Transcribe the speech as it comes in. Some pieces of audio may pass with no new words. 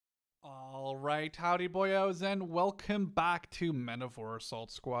Alright, howdy boyos, and welcome back to Men of War Assault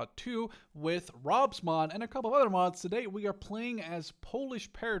Squad 2 with Robz mod and a couple of other mods. Today we are playing as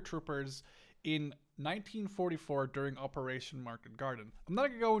Polish paratroopers in 1944 during Operation Market Garden. I'm not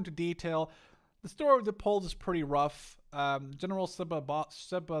going to go into detail. The story of the Poles is pretty rough. General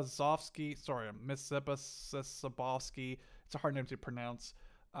Sebazowski, Miss Sebazowski, it's a hard name to pronounce,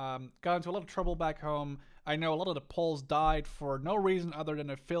 got into a lot of trouble back home. I know a lot of the Poles died for no reason other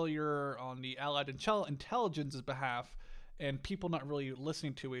than a failure on the Allied intelligence's behalf and people not really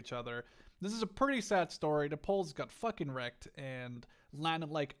listening to each other. This is a pretty sad story. The Poles got fucking wrecked and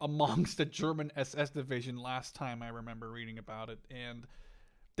landed like amongst the German SS division last time I remember reading about it, and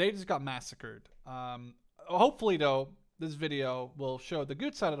they just got massacred. Hopefully though, this video will show the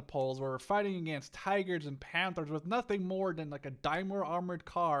good side of the Poles, where we're fighting against Tigers and Panthers with nothing more than like a Daimler armored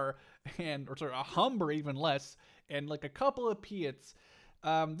car or a Humber, even less, and like a couple of Piats.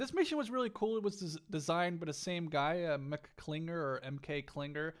 This mission was really cool. It was designed by the same guy, MK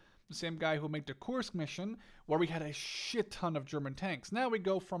Klinger, the same guy who made the Kursk mission, where we had a shit ton of German tanks. Now we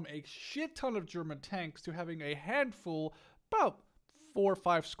go from a shit ton of German tanks to having a handful, about 4 or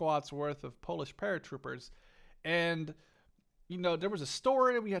 5 squads worth of Polish paratroopers. And you know, there was a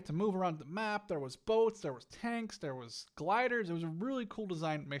story. We had to move around the map. There was boats, there was tanks, there was gliders. It was a really cool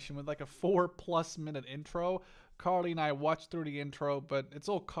design mission with like a 4+ minute intro. Carly and I watched through the intro, but it's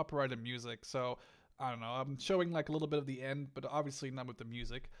all copyrighted music, so I don't know. I'm showing like a little bit of the end, but obviously not with the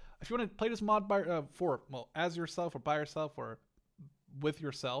music. If you want to play this mod by as yourself or by yourself or with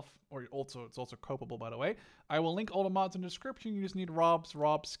yourself, or it's also copable, by the way, I will link all the mods in the description. You just need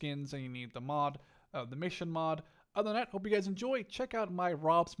Robz skins, and you need the mod, the mission mod. Other than that, hope you guys enjoy. Check out my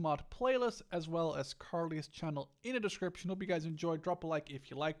Robz mod playlist as well as Carly's channel in the description. Hope you guys enjoy. Drop a like if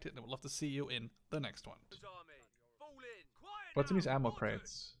you liked it, and I would love to see you in the next one. What's in these ammo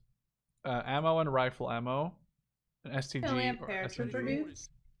crates? Ammo and rifle ammo, an STG or SMG.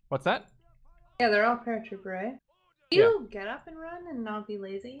 What's that? Yeah, they're all paratrooper, right? You get up and run and not be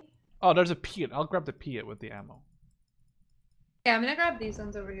lazy? Oh, there's a Piat. I'll grab the Piat with the ammo. Yeah, I'm gonna grab these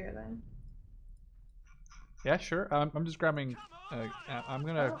ones over here then. Yeah, sure. I'm just grabbing. I'm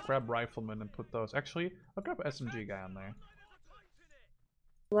gonna grab rifleman and put those. Actually, I'll grab an SMG guy on there.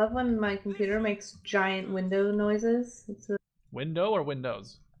 I love when my computer makes giant window noises. Window or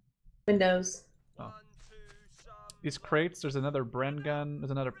windows? Windows. Oh. These crates. There's another Bren gun.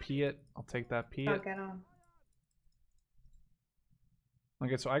 There's another Piat. I'll take that Piat. Oh, get on.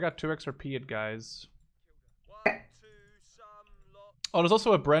 Okay, so I got 2 extra Piat guys. Oh, there's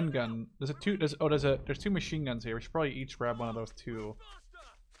also a Bren gun. There's 2 machine guns here. We should probably each grab one of those 2.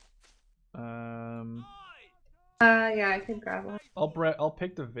 Yeah, I could grab one. I'll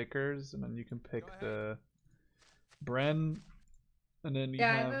pick the Vickers, and then you can pick the Bren, and then you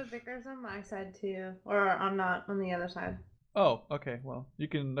have... I have the Vickers on my side too, or on the other side. Oh, okay. Well, you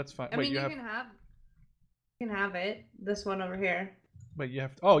can. That's fine. I mean, you can have it. This one over here. But you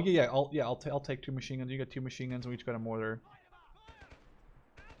have to, oh yeah. I'll take 2 machine guns. You got 2 machine guns, and we each got a mortar.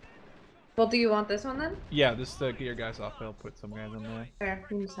 Well, do you want this one then? Yeah, just to get your guys off. I'll put some guys in there. There,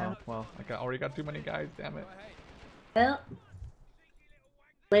 you just have. Oh, well, already got too many guys. Damn it. Well,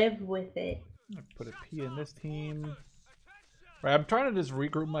 live with it. Put a P in this team. Right, I'm trying to just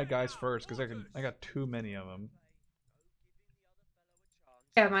regroup my guys first because I got too many of them.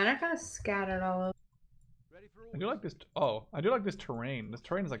 Yeah, mine are kind of scattered all over. I do like this. Oh, I do like this terrain. This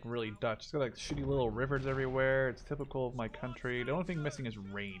terrain is like really Dutch. It's got like shitty little rivers everywhere. It's typical of my country. The only thing missing is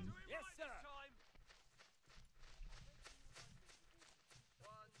rain.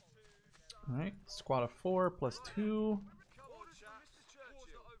 Alright, squad of 4 plus 2.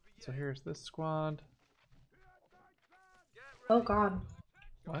 So here's this squad. Oh god.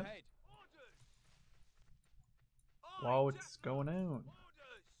 What? Wow, what's going on?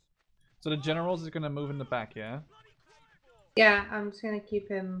 So the generals is gonna move in the back, yeah? Yeah, I'm just gonna keep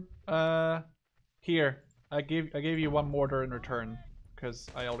him. Here. I gave you 1 mortar in return, because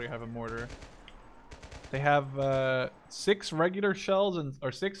I already have a mortar. They have 6 regular shells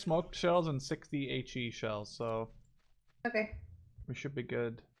or 6 smoked shells and 60 HE shells, so okay. We should be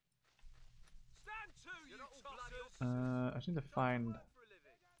good. I just need to find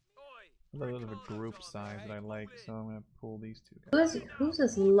a little bit of a group size that I like, so I'm gonna pull these 2 guys. Who's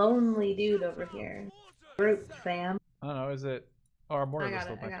this lonely dude over here? Group fam. I don't know, is it? Oh, our mortar is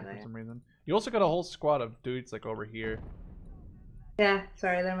still back here for some reason. You also got a whole squad of dudes like over here. Yeah,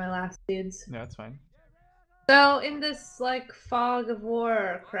 sorry, they're my last dudes. Yeah, that's fine. So in this like fog of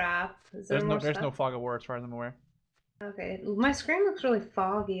war crap, is there there's no fog of war as far as I'm aware. Okay, my screen looks really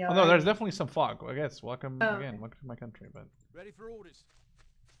foggy. Oh no, there's definitely some fog. I guess welcome again, welcome to my country. But ready for orders.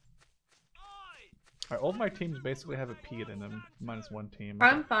 All of my teams basically have a P in them, minus one team.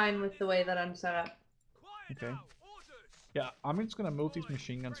 I'm fine with the way that I'm set up. Okay. Yeah, I'm just gonna move these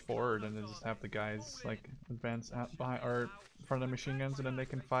machine guns forward and then just have the guys like advance out behind or in front of the machine guns, and then they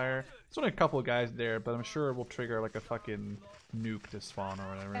can fire. There's only a couple of guys there, but I'm sure we'll trigger like a fucking nuke to spawn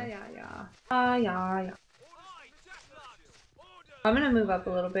or whatever. Yeah. I'm gonna move up a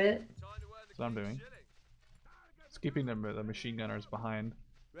little bit. That's what I'm doing. Just keeping the machine gunners behind.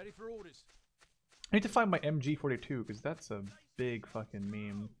 Ready for orders. I need to find my MG42 because that's a big fucking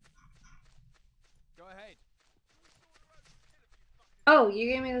meme. Go ahead. Oh,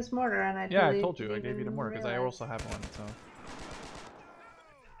 you gave me this mortar, and I Yeah, totally I told you. I didn't gave you the mortar because I realize. also have one. So.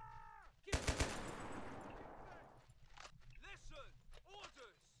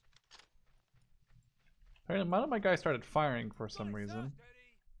 Apparently, none of my guys started firing for some reason.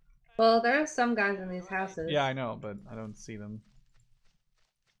 Well, there are some guys in these houses. Yeah, I know, but I don't see them.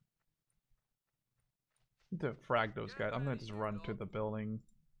 I need to frag those guys. I'm gonna just run to the building.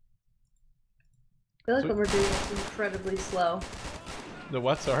 I feel like we're doing this incredibly slow. The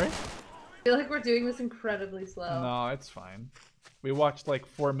what? Sorry? I feel like we're doing this incredibly slow. No, it's fine. We watched like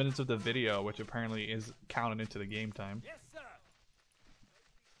 4 minutes of the video, which apparently is counted into the game time. Yes, sir.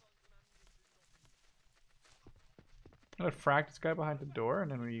 I'm gonna frag this guy behind the door,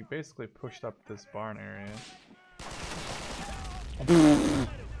 and then we basically pushed up this barn area.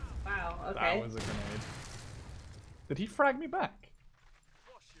 Wow, okay. That was a grenade. Did he frag me back?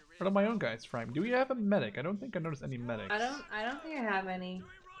 Or did my own guys frag me? Do we have a medic? I don't think I noticed any medics. I don't think I have any.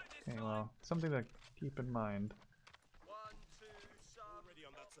 Okay, well, something to keep in mind.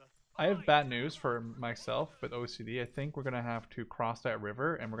 I have bad news for myself with OCD. I think we're gonna have to cross that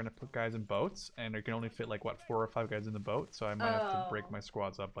river, and we're gonna put guys in boats, and there can only fit like what 4 or 5 guys in the boat. So I might have to break my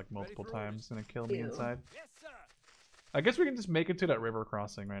squads up like multiple times, and kill me inside. Yes, sir. I guess we can just make it to that river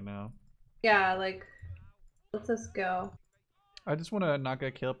crossing right now. Yeah, like, let's just go. I just want to not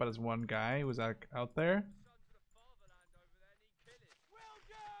get killed by this one guy who was out there.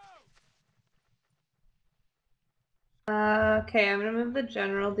 Okay, I'm gonna move the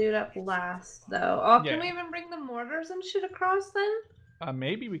general dude up last, though. Oh, Yeah. can we even bring the mortars and shit across then?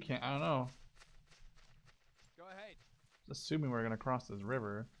 Maybe we can't. I don't know. Go ahead. Assuming we're gonna cross this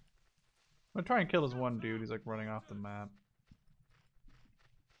river. I'm gonna try and kill this one dude. He's like running off the map.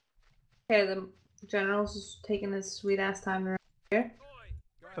 Okay, the general's just taking his sweet ass time around here.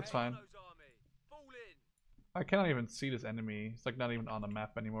 That's fine. I cannot even see this enemy. It's like not even on the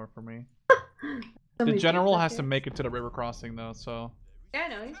map anymore for me. The general has to make it to the river crossing though, so. Yeah, I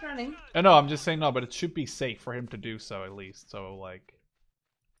know, he's running. I know, I'm just saying no, but it should be safe for him to do so at least. So like,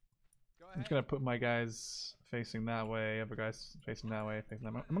 I'm just gonna put my guys facing that way, other guys facing that way, facing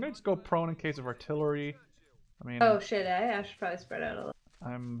that way. I'm gonna just go prone in case of artillery. I mean, Oh shit, I should probably spread out a little.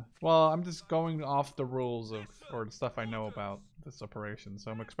 I'm just going off the rules of, or the stuff I know about this operation.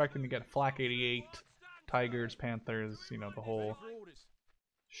 So I'm expecting to get Flak 88, Tigers, Panthers, you know, the whole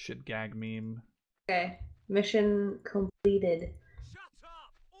shit gag meme. Okay, mission completed.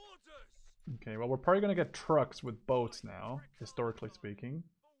 Okay, well we're probably gonna get trucks with boats now, historically speaking.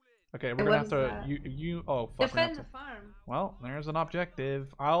 Okay, we're And gonna what have is to that? oh fuck. Defend the farm. Well, there's an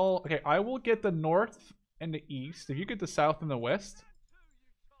objective. I will get the north and the east. If you get the south and the west,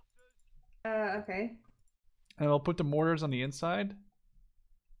 Okay. and I'll put the mortars on the inside.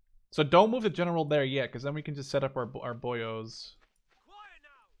 So don't move the general there yet, because then we can just set up our boyos.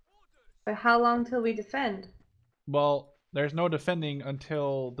 But how long till we defend? Well, there's no defending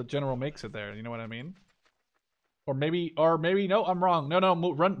until the general makes it there. You know what I mean? Or maybe no, I'm wrong. No,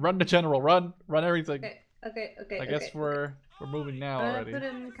 run the general, run everything. Okay. I guess we're moving now I'm already. gonna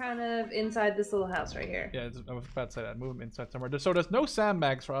put him kind of inside this little house right here. Yeah, I was about to say that. Move him inside somewhere. So there's no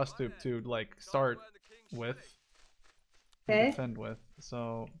sandbags for us to like start with. Okay. Defend with.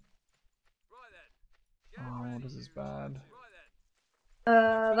 So. Oh, this is bad.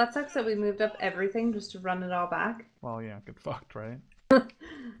 That sucks that we moved up everything just to run it all back. Well, yeah, get fucked, right?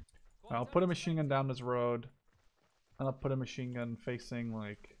 I'll put a machine gun down this road. And I'll put a machine gun facing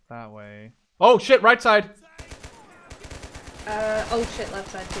like that way. Oh shit, right side! Oh shit,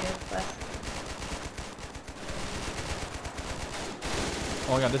 left side too. Left.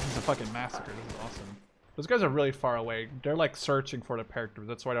 Oh my god, this is a fucking massacre. This is awesome. Those guys are really far away. They're like searching for the characters.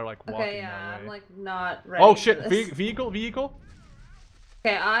 That's why they're like walking Okay, yeah, that way. I'm like not ready. Oh for shit, this. vehicle?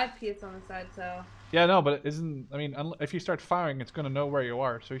 Okay, I have Piets on the side, so. Yeah, no, but it isn't. I mean, if you start firing, it's gonna know where you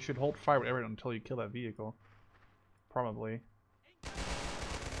are. So you should hold fire with everything until you kill that vehicle. Probably.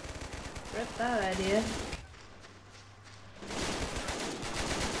 Rip that idea.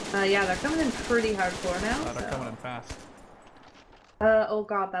 Yeah, they're coming in pretty hardcore now. They're so. coming in fast. Oh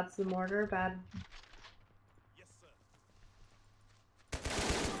god, that's the mortar. Bad.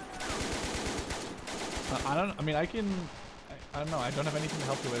 I don't. I mean, I can. I don't know. I don't have anything to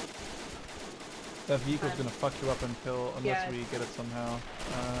help you with. That vehicle's gonna fuck you up unless we get it somehow.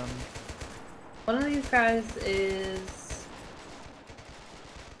 One of these guys is.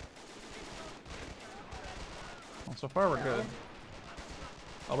 Well, so far we're good.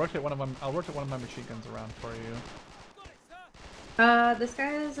 I'll rotate one of them. I'll rotate one of my machine guns around for you. This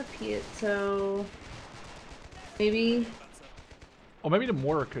guy is a Piet, so maybe. Oh, maybe the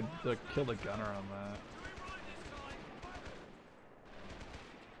mortar could kill the gunner on that.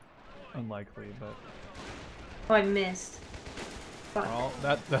 Unlikely, but. Oh, I missed. Fuck. Well,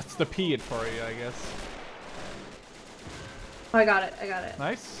 that's the Piet for you, I guess. Oh, I got it. I got it.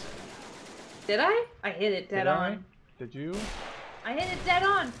 Nice. Did I? I hit it dead on. Did you? I hit it dead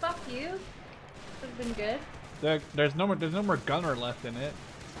on. Fuck you. Would have been good. There's no more gunner left in it.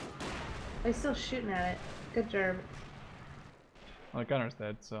 I'm still shooting at it. Good job. Well, the gunner's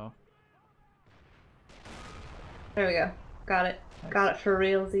dead, so. There we go. Got it. Nice. Got it for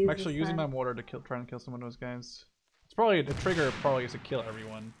realsies. I'm actually using my mortar to try and kill some of those guys. It's probably the trigger probably is to kill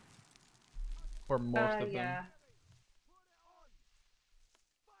everyone, or most of them.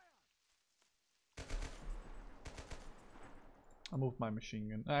 I'll move my machine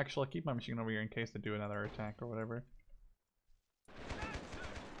gun. Actually, I'll keep my machine gun over here in case they do another attack or whatever.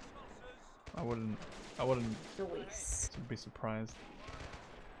 I wouldn't be surprised.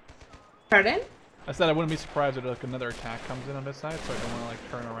 Pardon? I said I wouldn't be surprised if like another attack comes in on this side, so I don't want to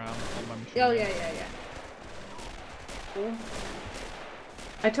like turn around on my machine. Oh yeah. Cool.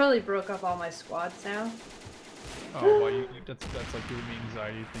 I totally broke up all my squads now. Oh well, that's like giving me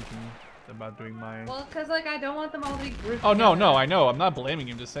anxiety thinking about doing my. Well, cause like I don't want them all to be grouped. Oh no, I know. I'm not blaming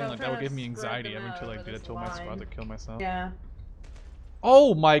you. I'm just saying So like I'm that would trying give to me spread anxiety them having to out like over do that this to my squad line. to kill myself. Yeah.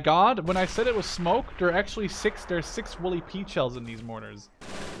 Oh my god! When I said it was smoke, there's 6 woolly peach shells in these mortars.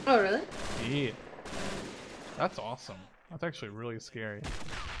 Oh really? Yeah. That's awesome. That's actually really scary.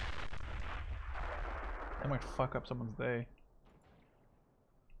 That might fuck up someone's day.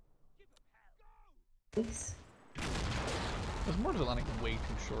 Nice. Those mortars are landing way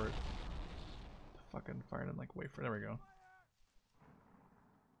too short. Fucking fired in like way for. There we go.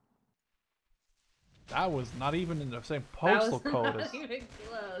 That was not even in the same postal code as. Even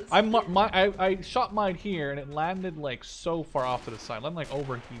close. I shot mine here and it landed like so far off to the side. Landed like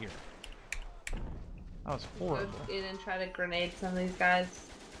over here. That was horrible. Go in and try to grenade some of these guys.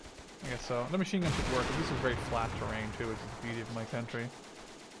 I guess so. The machine gun should work. This is very flat terrain too, which is the beauty of my country.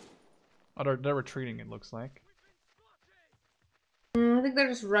 Oh, they're retreating. It looks like. I think they're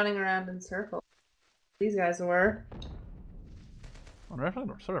just running around in circles. These guys were. Oh, they're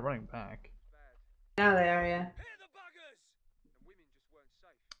sort of running back. Now they are, yeah.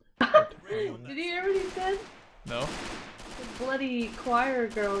 Did you hear what he said? No. The bloody choir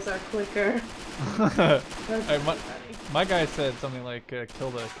girls are quicker. My guy said something like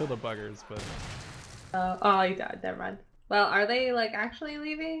kill the buggers, but. Oh, he died. Never mind. Well, are they like actually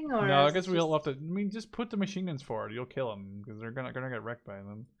leaving, or? No, I guess we'll have to. I mean, just put the machine guns forward. You'll kill them because they're gonna get wrecked by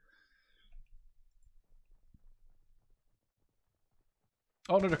them.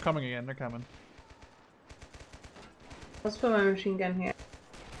 Oh, no, they're coming again. They're coming. Let's put my machine gun here.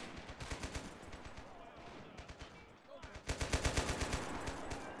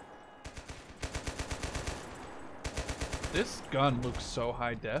 This gun looks so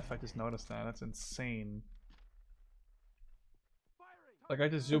high def. I just noticed that. That's insane. Like I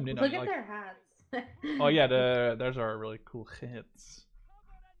just zoomed in on Look at like. their hats. Oh yeah, those are really cool hits.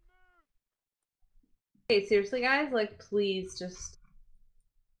 Okay, seriously, guys, like, please just.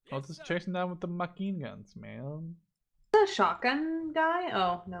 I was just chasing down with the machine guns, man. The shotgun guy?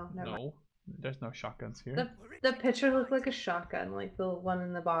 Oh no, never mind. No, there's no shotguns here. The picture looked like a shotgun, like the one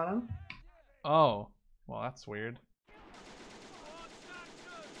in the bottom. Oh, well, that's weird.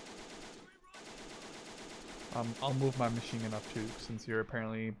 I'll move my machine gun up too, since you're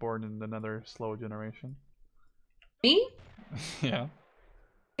apparently born in another slow generation. Me? Yeah.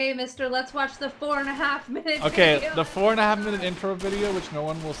 Okay, mister, let's watch the 4.5 minute Okay, video. the 4.5 minute intro video, which no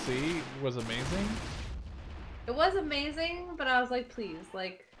one will see, was amazing. It was amazing, but I was like, please,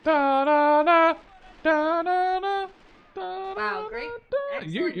 like. Da, da, da, da, da, da, da, Wow, great.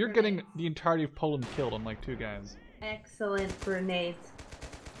 You're Excellent getting grenades. the entirety of Poland killed on like 2 guys. Excellent grenades.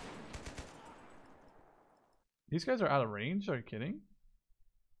 These guys are out of range? Are you kidding?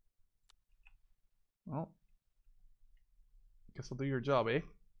 Well, guess I'll do your job, eh?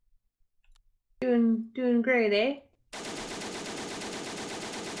 Doing great, eh?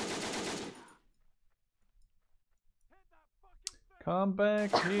 Come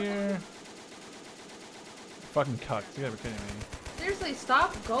back here. Fucking cucks. You gotta be kidding me. Seriously,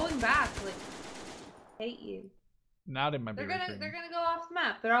 stop going back. Like, hate you. Now they might be They're retreating. gonna go off the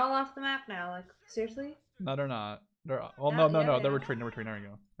map. They're all off the map now. Like seriously? No, they're not. They're well, Yeah, no. yeah, They're yeah. retreating. They're retreating. There we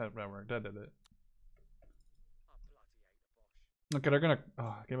go. That worked. That did it. Okay, they're gonna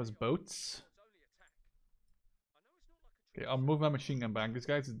give us boats. Okay, I'll move my machine gun back. These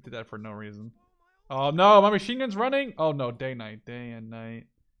guys did that for no reason. Oh no, my machine gun's running. Oh no, day and night.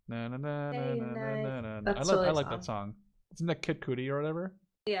 Na na na na na na na. That's I totally like a that song. song. Isn't that Kid Cudi or whatever?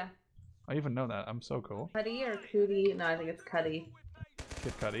 Yeah. I even know that. I'm so cool. Cuddy or Cootie? No, I think it's Cuddy.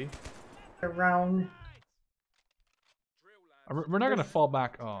 Kid Cudi. Around. We're not gonna fall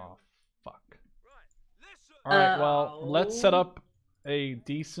back. Oh fuck. All right. Well, let's set up a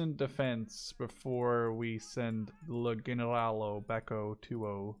decent defense before we send Le Generalo Becco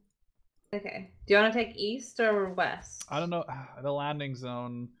 2-0. Okay. Do you want to take east or west? I don't know. The landing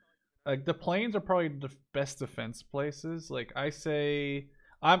zone. Like the plains are probably the best defense places. Like I say,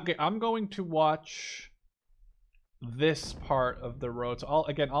 I'm going to watch this part of the road. So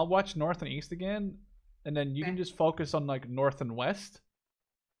I'll watch north and east again, and then you can just focus on like north and west,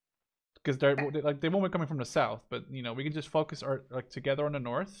 because they won't be coming from the south. But you know we can just focus together on the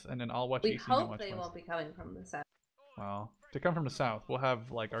north, and then I'll watch We east. And you hope watch they west. won't be coming from the south. Well, to come from the south, we'll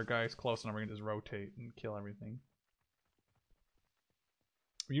have like our guys close, and we can just rotate and kill everything.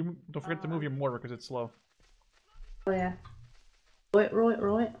 You don't forget to move your mortar because it's slow. Oh yeah. Right.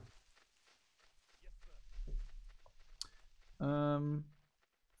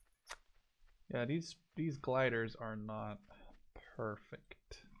 Yeah, these gliders are not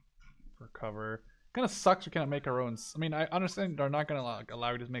perfect for cover. Kind of sucks we can't make our own. I mean, I understand they're not gonna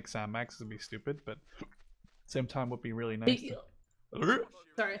allow you to make sandbags. It'd be stupid, but at the same time would be really nice.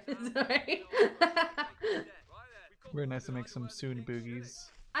 Sorry. Very nice to make some soon boogies.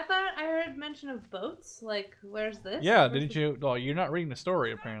 I thought I heard mention of boats. Like, where's this? Yeah, didn't you? Well, you're not reading the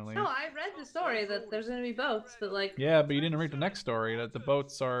story apparently. No, I read the story that there's gonna be boats, but like. Yeah, but you didn't read the next story that the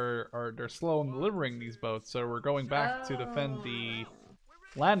boats they're slow in delivering these boats, so we're going back to defend the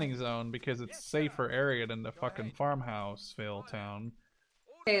landing zone because it's safer area than the fucking farmhouseville town.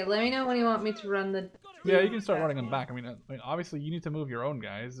 Okay, let me know when you want me to run the. Yeah, you can start running them back. I mean, obviously you need to move your own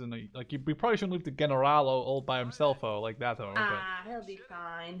guys, and we probably shouldn't leave the Generalo all by himself, like that though. Ah, he'll be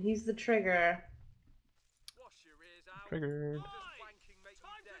fine. He's the trigger. Triggered.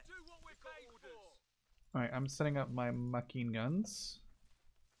 All right, I'm setting up my machine guns.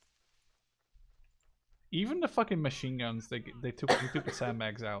 Even the fucking machine guns, they took the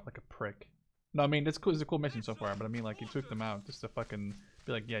sandbags out like a prick. No, I mean it's cool. It's a cool mission so far, but I mean like he took them out just to fucking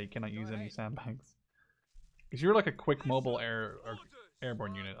be like, yeah, you cannot use any sandbags. Because you're like a quick mobile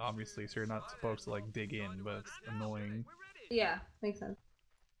airborne unit, obviously, so you're not supposed to like dig in, but it's annoying. Yeah, makes sense.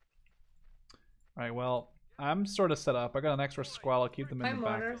 All right, well, I'm sort of set up. I got an extra squad. I'll keep them in the back. My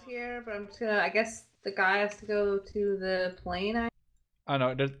mortar's here, but I'm just gonna. I guess the guy has to go to the plane. I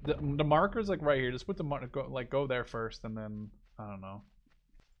know the marker's like right here. Just put the marker. Go there first, and then I don't know.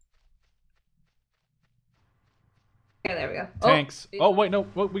 Okay, there we go. Tanks. Oh wait, no.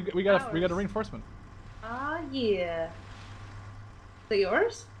 We got a reinforcement. Ah, yeah. Is it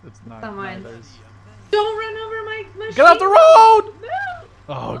yours? It's not mine. Theirs. Don't run over my machine! Get off the road! No!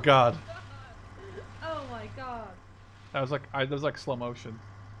 Oh god. Oh my god. That was like slow motion.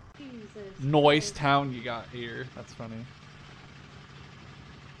 Jesus. Noise Christ. town you got here. That's funny.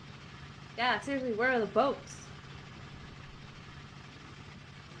 Yeah, seriously, where are the boats?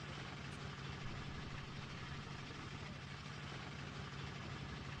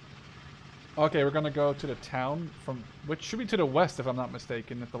 Okay, we're gonna go to the town which should be to the west if I'm not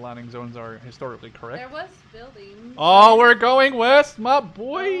mistaken, if the landing zones are historically correct. There was buildings. Oh, we're going west, my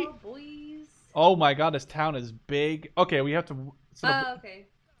boy! Oh, boys. Oh my god, this town is big. Okay, we have to Okay.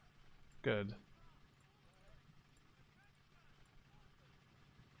 Good.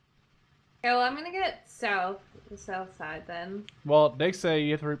 Okay, well, I'm gonna get the south side then. Well, they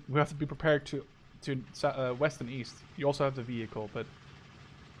say we have to be prepared to west and east. You also have the vehicle, but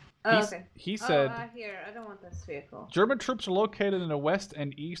Okay. he said here, I don't want this vehicle. German troops are located in the west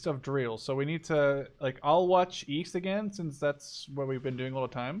and east of Drill, so we need to I'll watch east again since that's where we've been doing all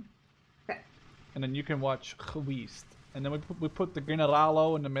the time. Okay. And then you can watch west, and then we put the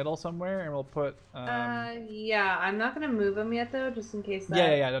Generalo in the middle somewhere, and we'll put. Yeah, I'm not gonna move them yet though, just in case.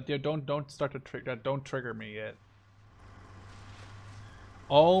 Yeah. Don't start to trigger. Don't trigger me yet.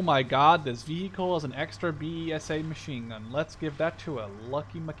 Oh my god, this vehicle is an extra BESA machine gun. Let's give that to a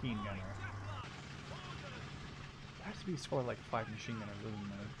lucky machine gunner. There has to be sort of like 5 machine gunners, isn't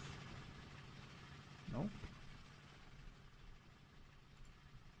there? Nope.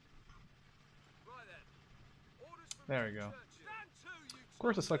 There we go. Of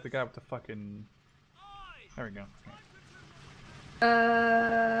course I select the guy with the fucking There we go.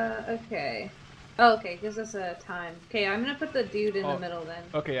 Okay. Oh, okay, gives us a time. Okay, I'm gonna put the dude in the middle then.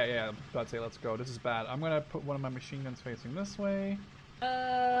 Okay, yeah. I'm about to say, let's go. This is bad. I'm gonna put one of my machine guns facing this way.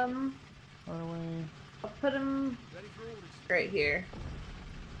 Other way. I'll put him right here.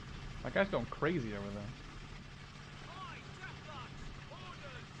 My guy's going crazy over there.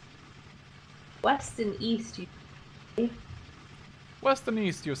 West and east, you say? West and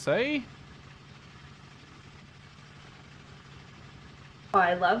east, you say? Oh,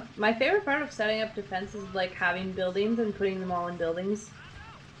 I love... My favorite part of setting up defense is, like, having buildings and putting them all in buildings.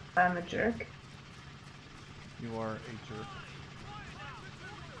 I'm a jerk. You are a jerk.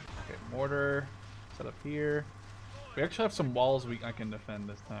 Okay, mortar. Set up here. We actually have some walls I can defend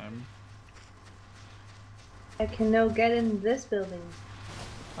this time. I can no get in this building.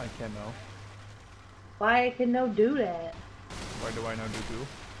 I can know. Why I can no do that? Why do I know do?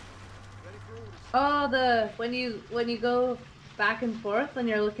 Oh, when you go back and forth when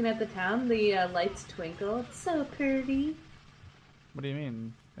you're looking at the town, the lights twinkle. It's so pretty. What do you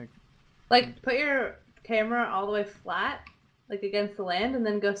mean? Like put your camera all the way flat, like against the land, and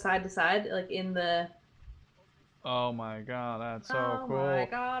then go side to side, like in the. Oh my god, that's so cool. Oh my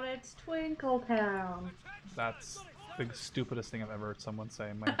god, it's Twinkle Town. That's the stupidest thing I've ever heard someone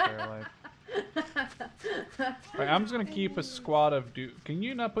say in my entire life. Right, I'm just gonna keep a squad of Can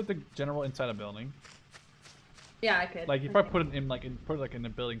you not put the general inside a building? Yeah, I could. Like you probably put it in in a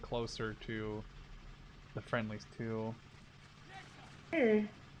building closer to the friendlies too. Sure. Alright,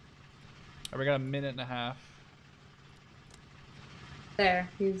 we got a minute and a half. There,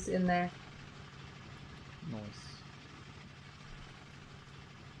 he's in there. Nice.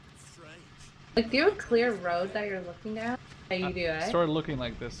 Like, do you have a clear road that you're looking at? Yeah, you do, eh? Sort of looking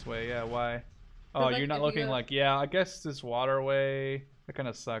like this way, yeah, why? Oh, like, you're not looking like, yeah, I guess this waterway, that kind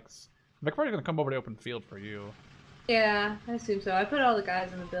of sucks. I'm probably gonna come over to the open field for you. Yeah, I assume so. I put all the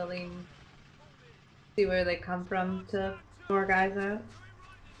guys in the building. See where they come from to more guys out.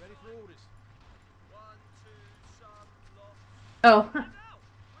 Oh.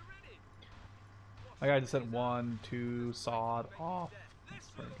 My guy just said 1, 2, sawed off. That's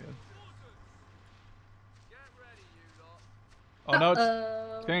pretty good. Oh no,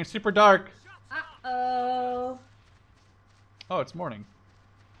 it's getting super dark. Uh-oh. Oh, it's morning.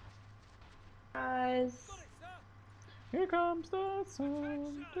 Guys. Here comes the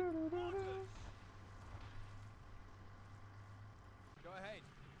sun. Doo-doo-doo-doo. Go ahead.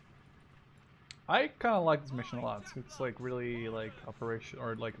 I kind of like this mission a lot. It's like really like operation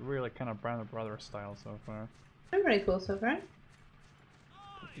or like really like kind of Brand of Brothers style so far. They're pretty cool so far.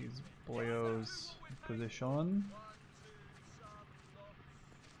 Put these boyos in position.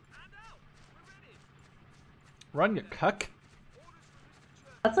 Run, you cuck.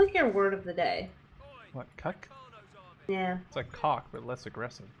 That's like your word of the day. What, cuck? Yeah. It's like cock, but less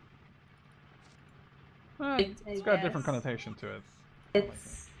aggressive. I It's got a different guess. connotation to it.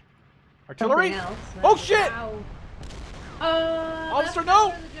 It's Artillery! something else. Oh shit! Wow. Officer, That's no!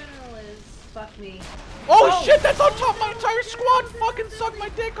 where the general is. Fuck me. Oh shit, that's on top of my entire squad! Fucking suck my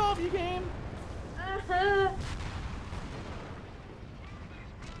dick off, you game!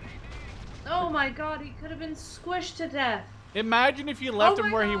 Oh my god, he could have been squished to death. Imagine if you left Oh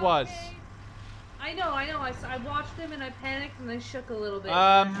him my where he God, was. okay. I know. I watched him and I panicked and I shook a little bit.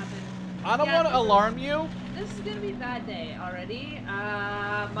 I when don't that happened. want to alarm you. This is gonna be a bad day already.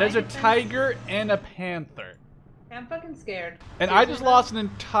 There's a tiger and a panther. I'm fucking scared. And I just lost an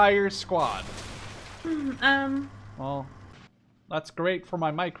entire squad. Well, that's great for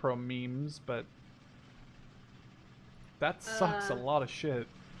my micro memes, but that sucks a lot of shit.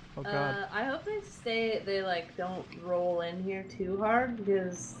 Oh god. I hope they like don't roll in here too hard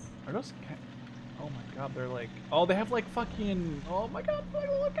because. Are those? Oh my god, they're like. Oh, they have like fucking. Oh my god, like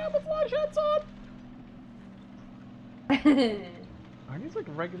little camouflage hats on. Are these like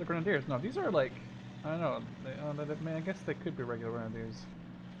regular grenadiers? No, these are like. I don't know. I mean, I guess they could be regular grenadiers.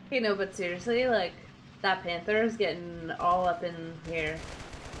 Okay, no, but seriously, like that panther is getting all up in here.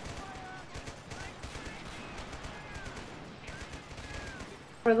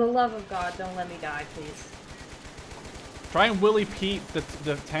 For the love of God, don't let me die, please. Try and Willie Pete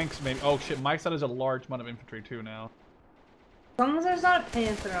the tanks maybe. Oh shit, my side has a large amount of infantry too now. As long as there's not a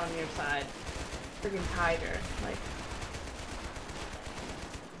panther on your side. Freaking tiger. Like.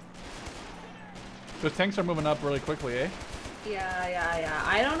 Those tanks are moving up really quickly, eh? Yeah.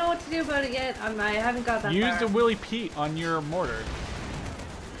 I don't know what to do about it yet. I haven't got that Use far. the Willie Pete on your mortar.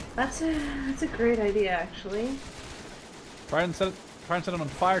 That's a great idea, actually. Try and set it on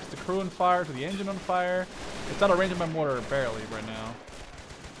fire, to the crew on fire, to the engine on fire. It's out of range of my mortar barely right now.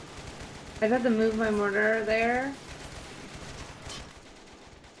 I'd have to move my mortar there.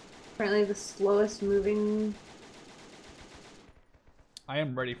 Apparently the slowest moving. I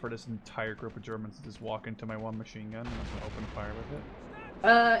am ready for this entire group of Germans to just walk into my one machine gun and I'm gonna open fire with it.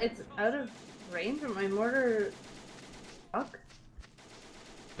 It's out of range of my mortar. Fuck.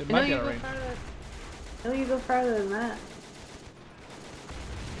 It might get a range. No, you go farther than that.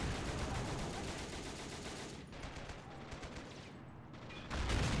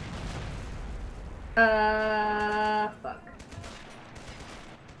 Fuck.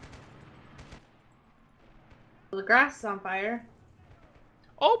 Well, the grass is on fire.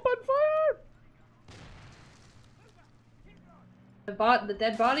 Open fire! The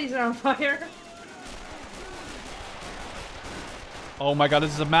dead bodies are on fire. Oh my god,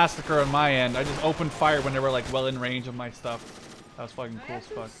 this is a massacre on my end. I just opened fire when they were like well in range of my stuff. That was fucking cool as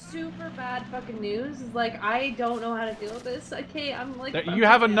fuck. Super bad fucking news. Like, I don't know how to deal with this. Okay, I'm like. You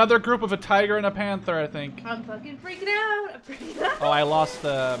have another group of a tiger and a panther, I think. I'm fucking freaking out. I'm freaking out. Oh, I lost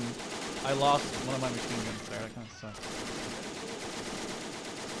one of my machine guns there. That kind of sucks.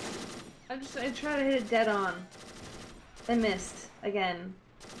 I tried to hit it dead on. I missed again.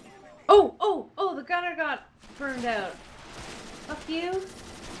 Oh! The gunner got burned out. Fuck you.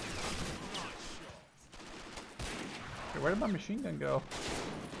 Okay, where did my machine gun go?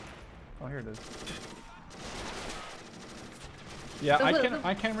 Oh, here it is. Yeah,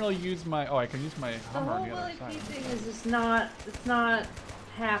 I can't really use my. Oh, I can use my Hummer on the other side. The whole Willy thing is just not. It's not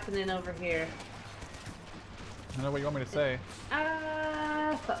happening over here. I don't know what you want me to say.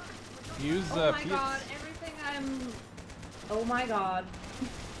 Fuck. Use oh my god, everything oh my god.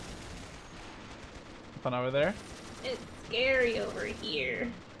 Fun over there? It's scary over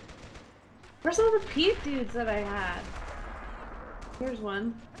here. Where's all the peep dudes that I had? Here's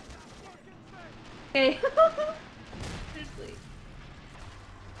one. Okay. Seriously.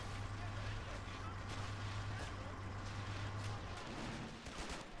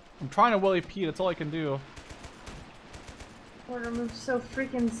 I'm trying to Willy Pete, that's all I can do. Water moves so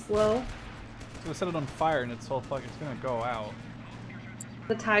freaking slow. It's gonna set it on fire and it's so fucking, it's gonna go out.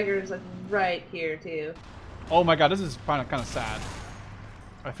 The tiger's like right here too. Oh my god, this is kind of sad.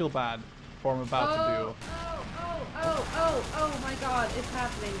 I feel bad for what I'm about to do. Oh my god, it's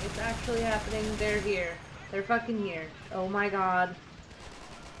happening. It's actually happening. They're here. They're fucking here. Oh my god.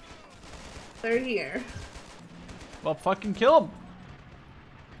 They're here. Well, fucking kill them!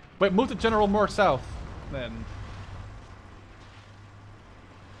 Wait, move the general more south, then.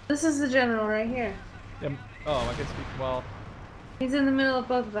 This is the general right here. Yeah, oh, I guess well... He's in the middle of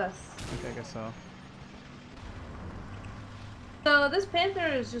both of us. Okay, I guess so. So this panther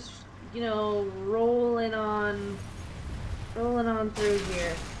is just, you know, rolling on through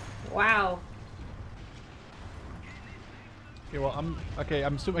here. Wow. Okay, well, I'm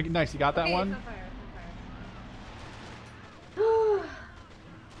assuming, nice, you got that one? It's on fire,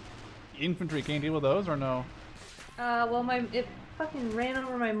 Infantry, can you deal with those or no? well, it fucking ran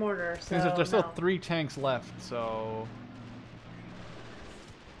over my mortar, so There's still no. 3 tanks left, so...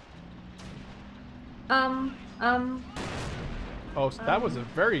 Oh, so that was a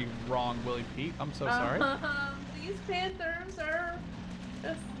very wrong Willy Pete. I'm so sorry. These panthers are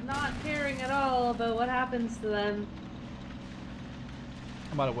just not caring at all about what happens to them.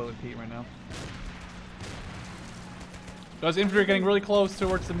 I'm out of Willy Pete right now. Those infantry are getting really close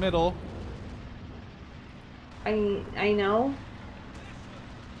towards the middle. I know.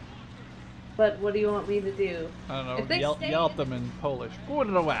 But what do you want me to do? I don't know. Yell at them in Polish.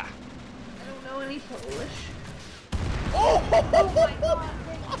 Kurwa! I don't know any Polish. Oh! Oh my god,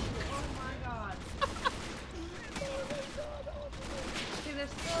 thank you. Oh my god. See, there's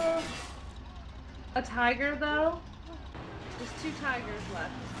still a tiger though. There's 2 tigers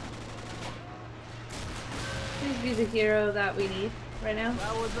left. Please be the hero that we need right now.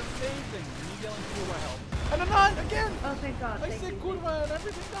 That was amazing. You yelling Kurwa help. And not again! Oh, thank god. I said Kurwa and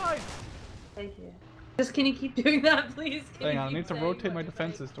everything died. Thank you. Just can you keep doing that, please? Hang on, I need to rotate my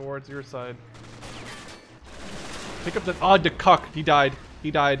defenses towards your side. Pick up the. Oh, the cuck. He died.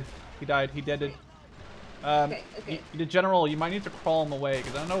 He died. He died. He deaded. Okay. The general, you might need to crawl him away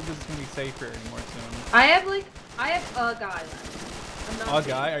because I don't know if this is gonna be safe here anymore soon. I have a guy left. I'm not A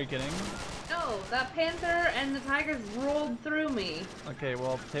guy? Are you kidding? No, that panther and the tigers rolled through me. Okay,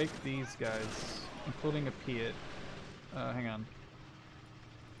 well, take these guys, including a Piet. Hang on.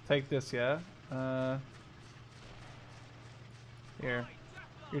 Take this, yeah? Here.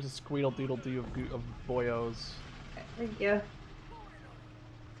 Here's a squeedle doodle doo of boyos. Okay, thank you.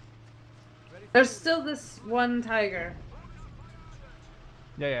 There's still this one tiger.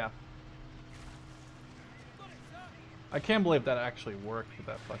 Yeah, yeah. I can't believe that actually worked with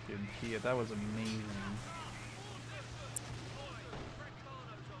that fucking Kia. That was amazing.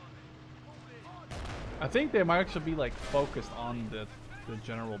 I think they might actually be like focused on the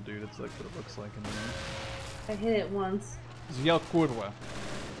general dude. It's like what it looks like in there. I hit it once. Just yell kurwa.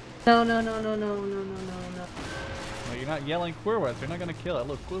 No. No, You're not yelling kurwa, so you're not gonna kill it.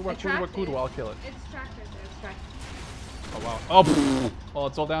 Look, kurwa, I'll kill it. It's tracked right there. It's tracked. Oh wow. Oh, pfft. Oh,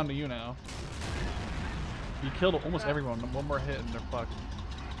 it's all down to you now. You killed almost everyone. One more hit and they're fucked.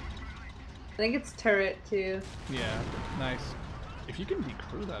 I think it's turret too. Yeah, nice. If you can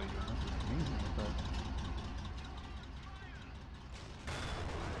decrew that again, that's amazing. But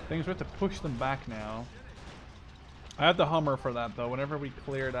things we have to push them back now. I have the Hummer for that though. Whenever we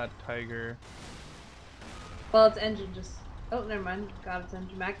clear that Tiger. Well, its engine just. Oh, never mind. Got its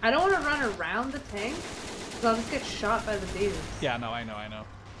engine back. I don't want to run around the tank, because I'll just get shot by the dudes. Yeah, no, I know.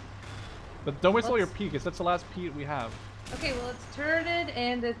 But don't whistle your P, because that's the last P we have. Okay, well it's turreted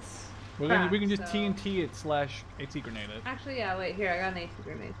and it's. We can just TNT it / AT grenade it. Actually, yeah. Wait, here I got an AT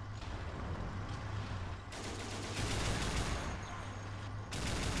grenade.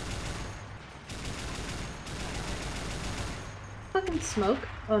 Fucking smoke.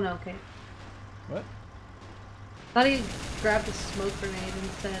 Oh no. Okay. What? Thought he grabbed a smoke grenade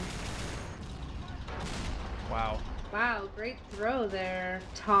instead. Wow. Wow, great throw there,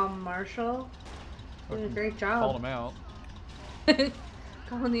 Tom Marshall. Doing a great job. Called him out.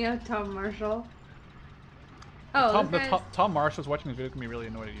 Calling you out, Tom Marshall. Oh, Tom Marshall's watching this video can be really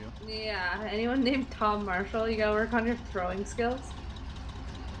annoyed at you. Yeah, anyone named Tom Marshall, you gotta work on your throwing skills.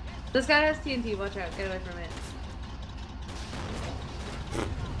 This guy has TNT, watch out, get away from it.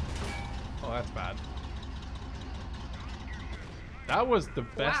 Oh, that's bad. That was the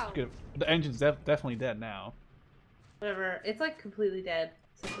best. Wow. The engine's definitely dead now. Whatever, it's like completely dead.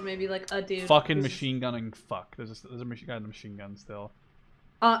 Except for maybe like a dude. Fucking machine gunning. Fuck. There's a machine guy in the machine gun still.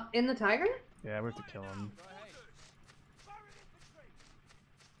 In the Tiger? Yeah, we have to kill him.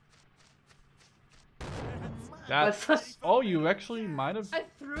 That's. Oh, you actually might have. I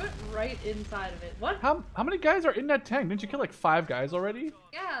threw it right inside of it. What? How many guys are in that tank? Didn't you kill like 5 guys already?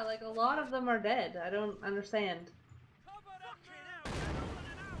 Yeah, like a lot of them are dead. I don't understand.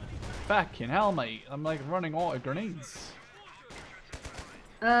 Fucking hell, mate. I'm like running all grenades.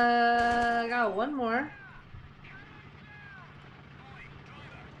 I got one more.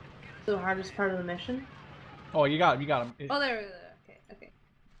 The hardest part of the mission. Oh, you got him. Oh, there. Okay.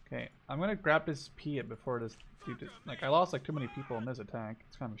 Okay, I'm gonna grab this P before this dude. Like, I lost like too many people in this attack.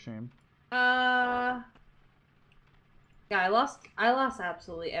 It's kind of a shame. Yeah, I lost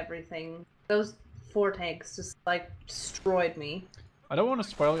absolutely everything. Those 4 tanks just like destroyed me. I don't want to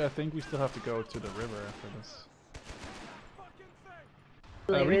spoil it. I think we still have to go to the river after this.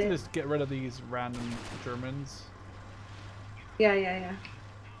 We need to just get rid of these random Germans. Yeah.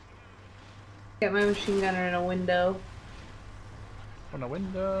 Get my machine gunner in a window. On a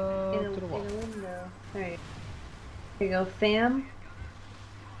window to the wall. In a window. There you go, fam.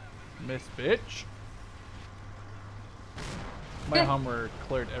 Miss bitch. My Hummer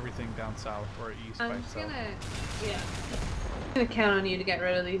cleared everything down south or east by itself. I'm gonna count on you to get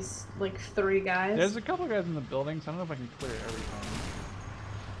rid of these like 3 guys. There's a couple guys in the buildings. I don't know if I can clear everything.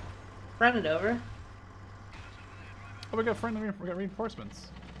 Run it over. Oh, we got reinforcements.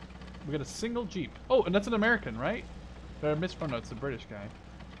 We got a single Jeep. Oh, and that's an American, right? Or oh no, it's a British guy.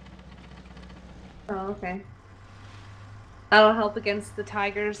 Oh, okay. That'll help against the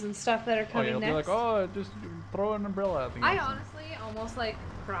tigers and stuff that are coming next. Be like, oh, just throw an umbrella at the I honestly almost like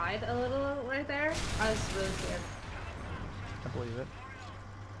cried a little right there. I was really scared. I believe it.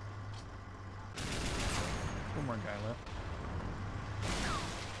 One more guy left.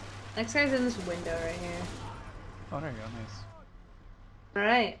 Next guy's in this window right here. Oh, there you go.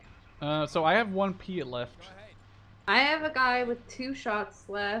 Nice. Alright. So I have 1 P left. I have a guy with 2 shots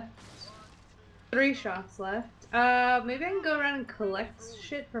left. 3 shots left. Maybe I can go around and collect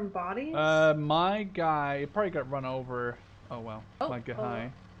shit from bodies? My guy probably got run over. Oh, well. My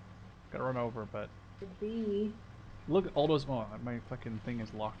guy got run over, but... Could be. Look at all those... Oh, my fucking thing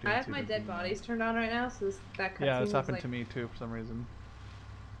is locked in. I have my dead bodies turned on right now, so that cutscene. Yeah, this happened to me too for some reason.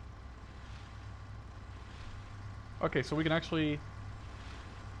 Okay, so we can actually...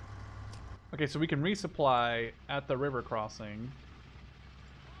 Okay, so we can resupply at the river crossing.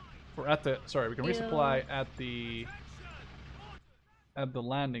 Or at the... Sorry, we can resupply at the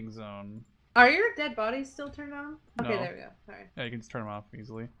landing zone. Are your dead bodies still turned on? Okay, no. There we go. Sorry. Yeah, you can just turn them off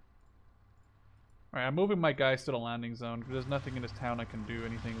easily. Alright, I'm moving my guys to the landing zone because there's nothing in this town I can do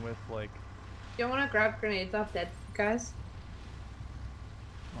anything with, like... You don't want to grab grenades off dead guys?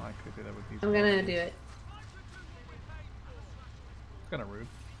 Oh, I could do that with these. I'm gonna do it. Kind of rude.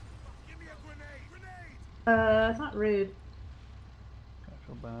 It's not rude. I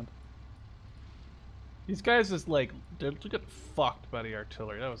feel bad. These guys just like they get fucked by the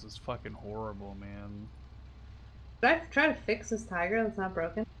artillery. That was just fucking horrible, man. Should I try to fix this tiger that's not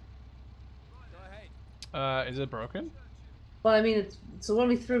broken? Is it broken? Well, I mean, it's the one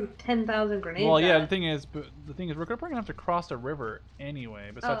we threw 10,000 grenades Well, yeah. at. The thing is, we're probably gonna have to cross the river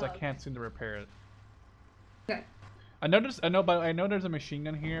anyway. Besides, Oh, I can't seem to repair it. Okay. I know there's a machine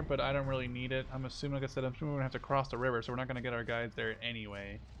gun here, but I don't really need it. I'm assuming, like I said, I'm assuming we're gonna have to cross the river, so we're not gonna get our guys there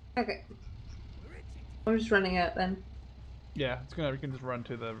anyway. Okay. I'm just running out then. Yeah, we can just run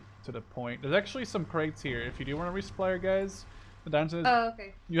to the point. There's actually some crates here. If you do want to resupply your guys, the downside is Oh,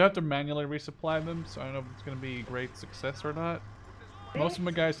 okay. you have to manually resupply them, so I don't know if it's gonna be great success or not. Most of my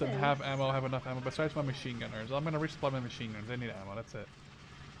guys that have enough ammo, besides my machine gunners. I'm gonna resupply my machine gunners. They need ammo. That's it.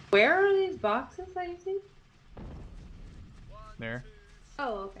 Where are these boxes that you see? There.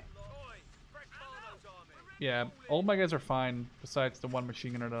 Oh, okay. Yeah, all my guys are fine, besides the one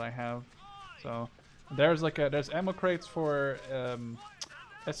machine gunner that I have. So there's ammo crates for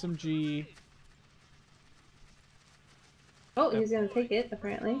SMG. Oh, he's gonna take it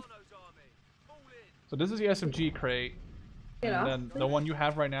apparently. So this is the SMG crate, Get and off, then the please. one you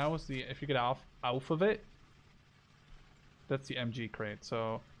have right now is if you get off of it, that's the MG crate.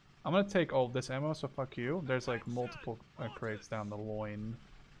 So I'm gonna take all this ammo. So fuck you. There's like multiple crates down the loin.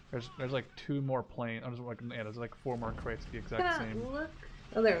 There's like 2 more planes. There's like 4 more crates, the exact Yeah, same. look.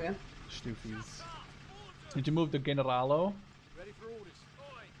 Oh, there we go. Stoofies. Did you move the Generalo?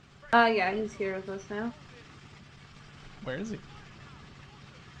 Yeah, he's here with us now. Where is he?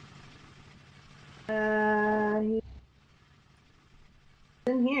 He's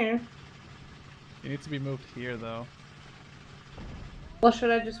in here. He needs to be moved here, though. Well,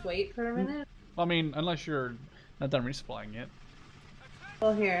 should I just wait for a minute? I mean, unless you're not done resupplying yet.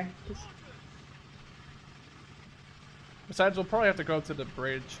 Well, here. Just... Besides, we'll probably have to go to the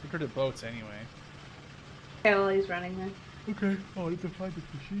bridge, or to the boats anyway. Okay, well, he's running there. Okay. Oh, I need to find this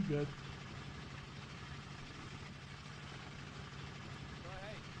machine gun.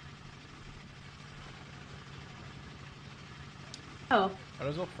 Oh. Are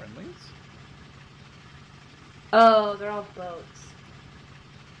those all friendlies? Oh, they're all boats.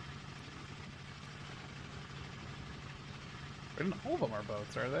 All of them are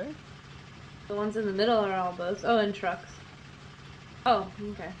boats, are they? The ones in the middle are all boats. Oh, and trucks. Oh,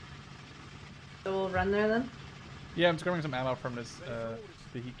 okay. So we'll run there then? Yeah, I'm just grabbing some ammo from this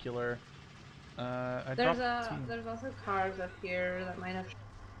vehicular. There's also cars up here that might have...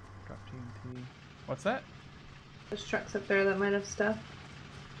 Drop TNT. What's that? There's trucks up there that might have stuff.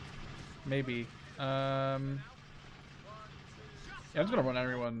 Maybe. Yeah, I'm just gonna run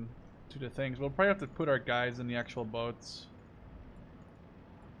everyone to the things. We'll probably have to put our guys in the actual boats.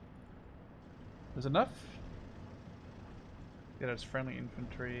 There's enough? Yeah, there's friendly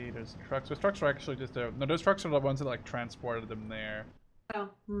infantry, there's trucks. Those trucks are actually just no, those trucks are the ones that like transported them there. Oh.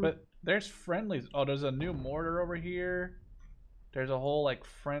 But there's friendlies. Oh, there's a new mortar over here. There's a whole like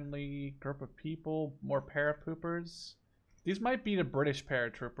friendly group of people, more paratroopers. These might be the British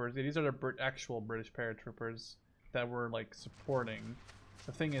paratroopers. Yeah, these are the actual British paratroopers that we're like supporting.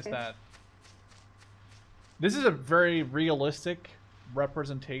 The thing is that this is a very realistic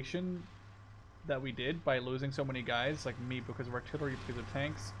representation that we did by losing so many guys, like me because of artillery, because of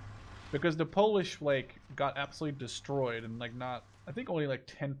tanks, because the Polish like got absolutely destroyed, and like not, I think only like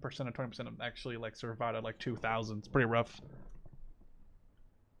 10% or 20% actually like survived at like 2,000. It's pretty rough.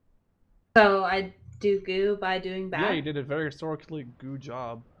 So I do goo by doing bad? Yeah, you did a very historically good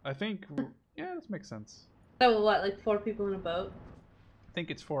job. I think, yeah, this makes sense. So what, like 4 people in a boat? I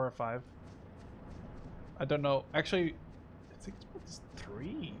think it's 4 or 5. I don't know. Actually, I think it's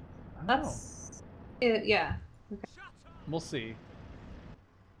 3. I don't know. Yeah. Okay. We'll see.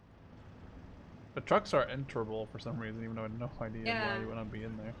 The trucks are enterable for some reason, even though I have no idea why you want to be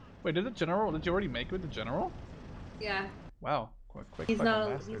in there. Wait, did you already make it with the general? Yeah. Wow, quick. He's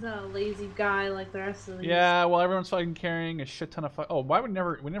not a lazy guy like the rest of the. Yeah, well, everyone's fucking carrying a shit ton of oh, why we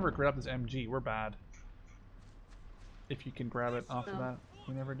never grabbed this MG? We're bad. If you can grab it off of that,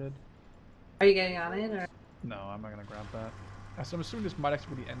 we never did. Are you getting on it or? No, I'm not gonna grab that. So I'm assuming this might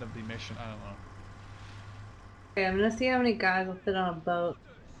actually be the end of the mission. I don't know. Okay, I'm gonna see how many guys will fit on a boat.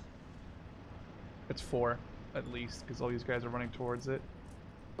 It's 4, at least, because all these guys are running towards it.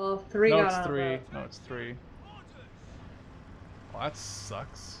 Well, 3 no, got it's on 3. a boat. No, it's 3. Well, that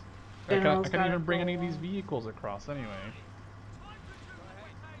sucks. General's I can't even got bring a any of full these vehicles across anyway.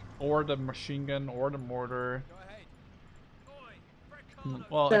 Or the machine gun, or the mortar.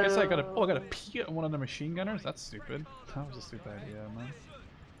 Well, I guess I got a. So- Oh, I got a pee at one of the machine gunners. That's stupid. That was a stupid idea, man.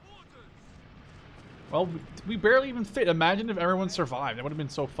 Well, we barely even fit. Imagine if everyone survived. That would have been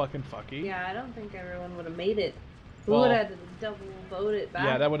so fucking fucky. Yeah, I don't think everyone would have made it. We Well, would have had to double vote it back.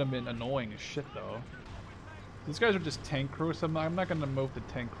 Yeah, that would have been annoying as shit, though. These guys are just tank crew, so I'm not gonna move the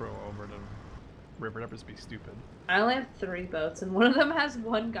tank crew over to river. That would just be stupid. I only have 3 boats, and one of them has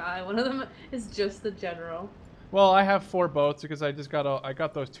 1 guy. One of them is just the general. Well, I have 4 boats because I just got I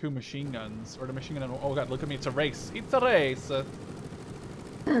got those 2 machine guns, or the machine gun. Oh god, look at me! It's a race. It's a race.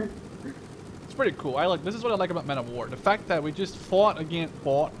 It's pretty cool. This is what I like about Men of War. The fact that we just fought against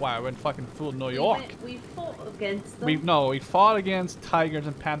Wow, I went fucking full New York. We fought against them. We fought against tigers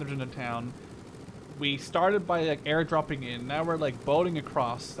and panthers in the town. We started by like airdropping in. Now we're like boating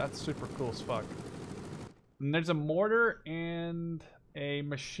across. That's super cool as fuck. And there's a mortar and a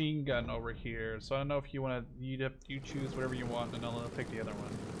machine gun over here. So I don't know if you want to. You choose whatever you want, and I'll pick the other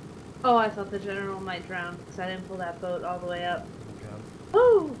one. Oh, I thought the general might drown because I didn't pull that boat all the way up. Oh god.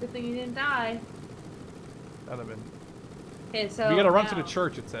 Ooh, good thing you didn't die. That'd have been. Okay, so We gotta run to now- the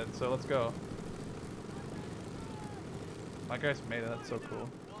church, it said. So let's go. My guys made it. That's so cool.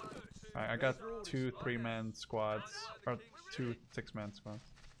 Alright, I got 2 3-man squads, or 2 6-man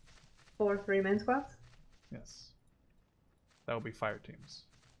squads. 4 3-man squads? Yes. That will be fire teams.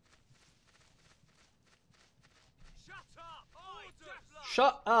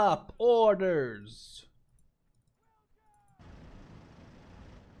 Shut up! Orders!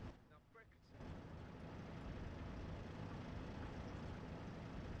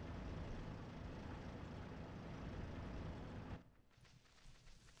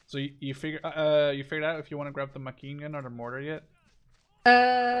 So you figured out if you want to grab the machine gun or the mortar yet?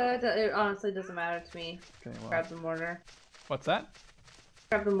 It honestly doesn't matter to me. Okay, well. Grab the mortar. What's that?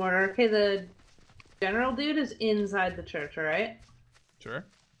 Grab the mortar. Okay, the general dude is inside the church, alright? Sure.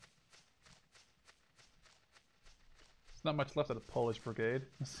 There's not much left of the Polish brigade.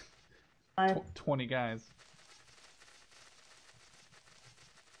 20 guys.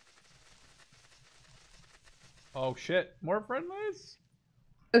 Oh shit, more friendlies?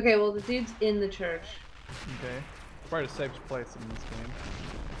 Okay, well the dude's in the church. Okay. Probably the safest place in this game.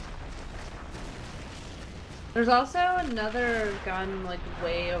 There's also another gun like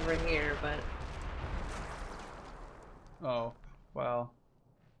way over here, but Oh, well.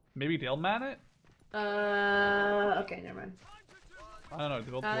 Maybe they'll man it? okay, never mind. I don't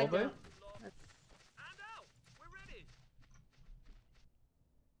know, will I they? don't-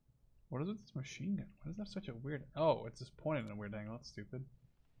 What is with this machine gun? Why is that such a weird... Oh, it's just pointing at a weird angle. That's stupid.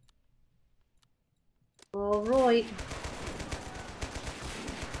 Alright.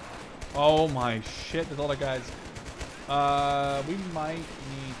 Oh my shit, there's all the guys. We might need...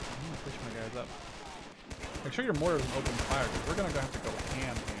 I'm gonna push my guys up. Make sure your mortar doesn't open fire, because we're gonna have to go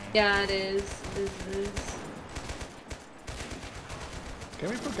ham here. Yeah, it is. It is. Can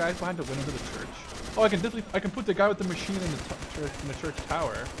we put guys behind the windows of the church? Oh, I can put the guy with the machine in the church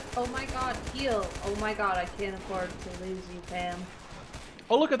tower. Oh my god, heal. Oh my god, I can't afford to lose you, Pam.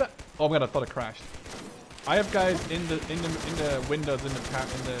 Oh, look at that! Oh my god, I thought it crashed. I have guys in the windows in the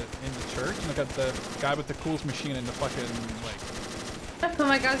church, and I got the guy with the coolest machine in the fucking like. I put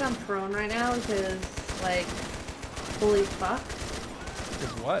my guys on prone right now because, like, holy fuck.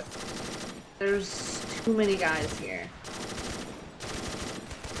 Is what? There's too many guys here.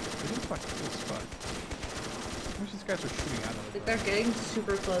 This is fucking cool as fuck. I wish these guys were shooting at us. Like, they're getting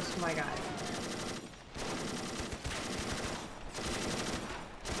super close to my guys.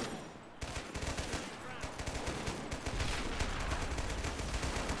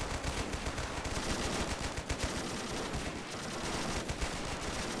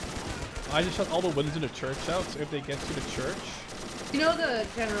 I just shut all the windows in the church out, so if they get to the church... You know the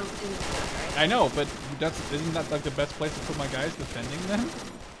general's in the church, right? I know, but isn't that like the best place to put my guys defending them?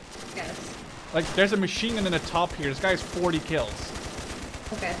 Yes. Like, there's a machine gun in the top here. This guy has 40 kills.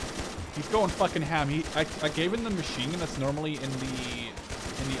 Okay. He's going fucking ham. I gave him the machine gun that's normally in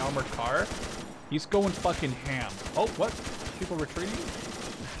the armored car. He's going fucking ham. Oh, what? People retreating?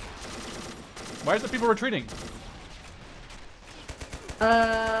 Why is the people retreating?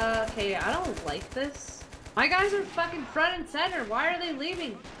 Okay, I don't like this. My guys are fucking front and center. Why are they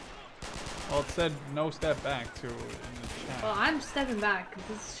leaving? Well, it said no step back to in the chat. Well, I'm stepping back because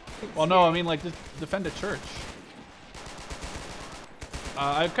this is Well, no, I mean, like, just defend the church.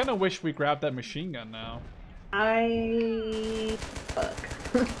 I kind of wish we grabbed that machine gun now.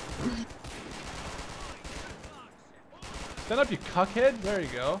 Fuck. Stand up, you cuckhead. There you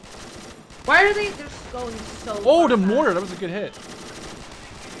go. Why are they just going so Oh, far the back? mortar. That was a good hit.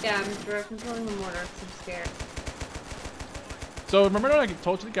 Yeah, I'm direct controlling the mortar 'cause I'm scared. So remember when I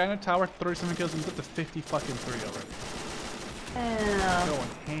told you the guy in the tower 37 kills and he's up to 50 fucking 3 already. Going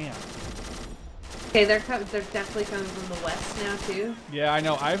ham. Okay, they're definitely coming from the west now too. Yeah, I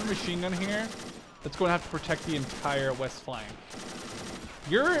know. I have a machine gun here that's going to have to protect the entire west flank.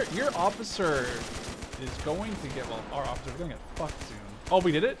 Your officer is going to get, well, our officer is going to get fucked soon. Oh,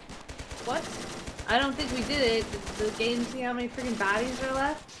 we did it? What? I don't think we did it. Did the game see how many freaking bodies are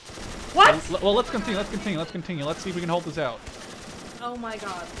left? What? Well, let's continue. Let's see if we can hold this out. Oh my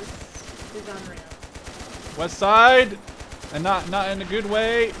god, this is unreal. West side, and not in a good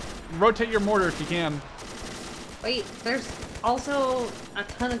way. Rotate your mortar if you can. Wait, there's also a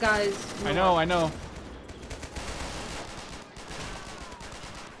ton of guys. I know.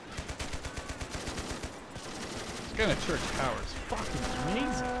 This guy in the church tower is fucking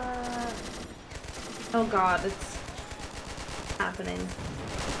amazing. Oh god, it's happening.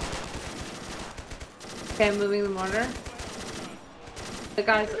 Okay, I'm moving the mortar. The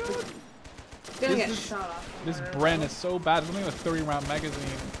guy's gonna get shot off. This Bren is so bad. It's only a 30-round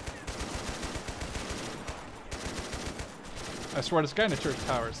magazine. I swear, this guy in the church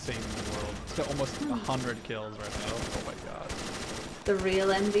tower is saving the world. He's got almost 100 kills right now. Oh my god. The real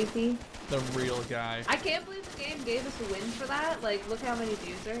MVP? The real guy. I can't believe the game gave us a win for that. Like, look how many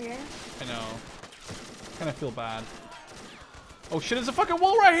dudes are here. I know. Kind of feel bad. Oh shit, there's a fucking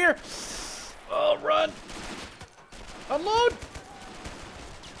wall right here! Oh, run! Unload!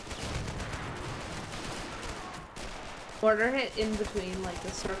 Mortar hit in between, like,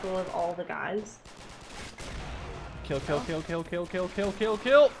 the circle of all the guys. Kill.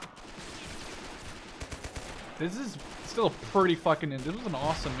 This is still a pretty fucking... This was an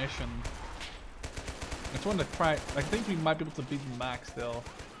awesome mission. It's one to try... I think we might be able to beat the max still.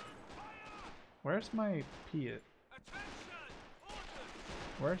 Where's my Piat?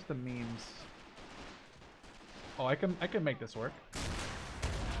 Where's the memes? Oh, I can make this work. There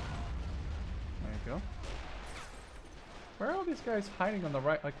you go. Where are all these guys hiding on the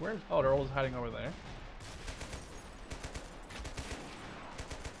right? Like, where's... Oh, they're all just hiding over there.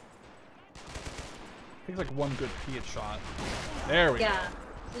 I think it's like one good Piat shot. There we go. Yeah,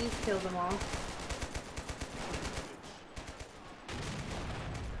 please kill them all.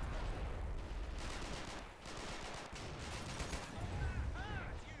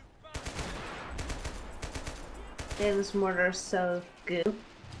 Yeah, this mortar is so good.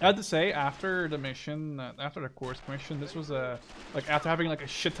 I have to say, after the mission, after the Kursk mission, this was like after having like a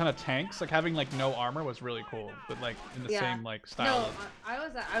shit ton of tanks, like having like no armor was really cool, but like in the same like style. No,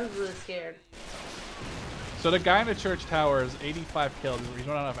 I was really scared. So the guy in the church tower is 85 kills. He's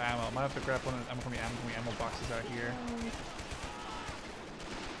running out of ammo. I might have to grab one of the ammo boxes out here.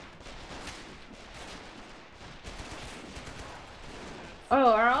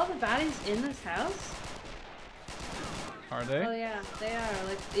 Oh, are all the baddies in this house? Are they? Oh yeah, they are,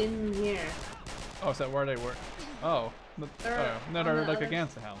 like, in here. Oh, is that where they were? Oh. No, they're like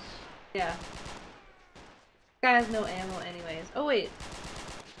against the house. Yeah. Guy has no ammo anyways. Oh wait.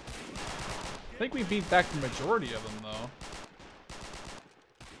 I think we beat back the majority of them though.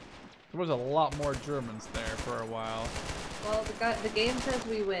 There was a lot more Germans there for a while. Well, the game says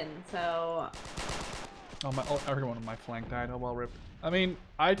we win, so... Oh, everyone on my flank died. Oh well, rip. I mean,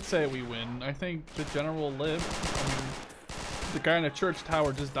 I'd say we win. I think the general lived. I mean, the guy in the church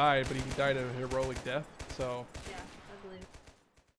tower just died, but he died a heroic death, so... Yeah.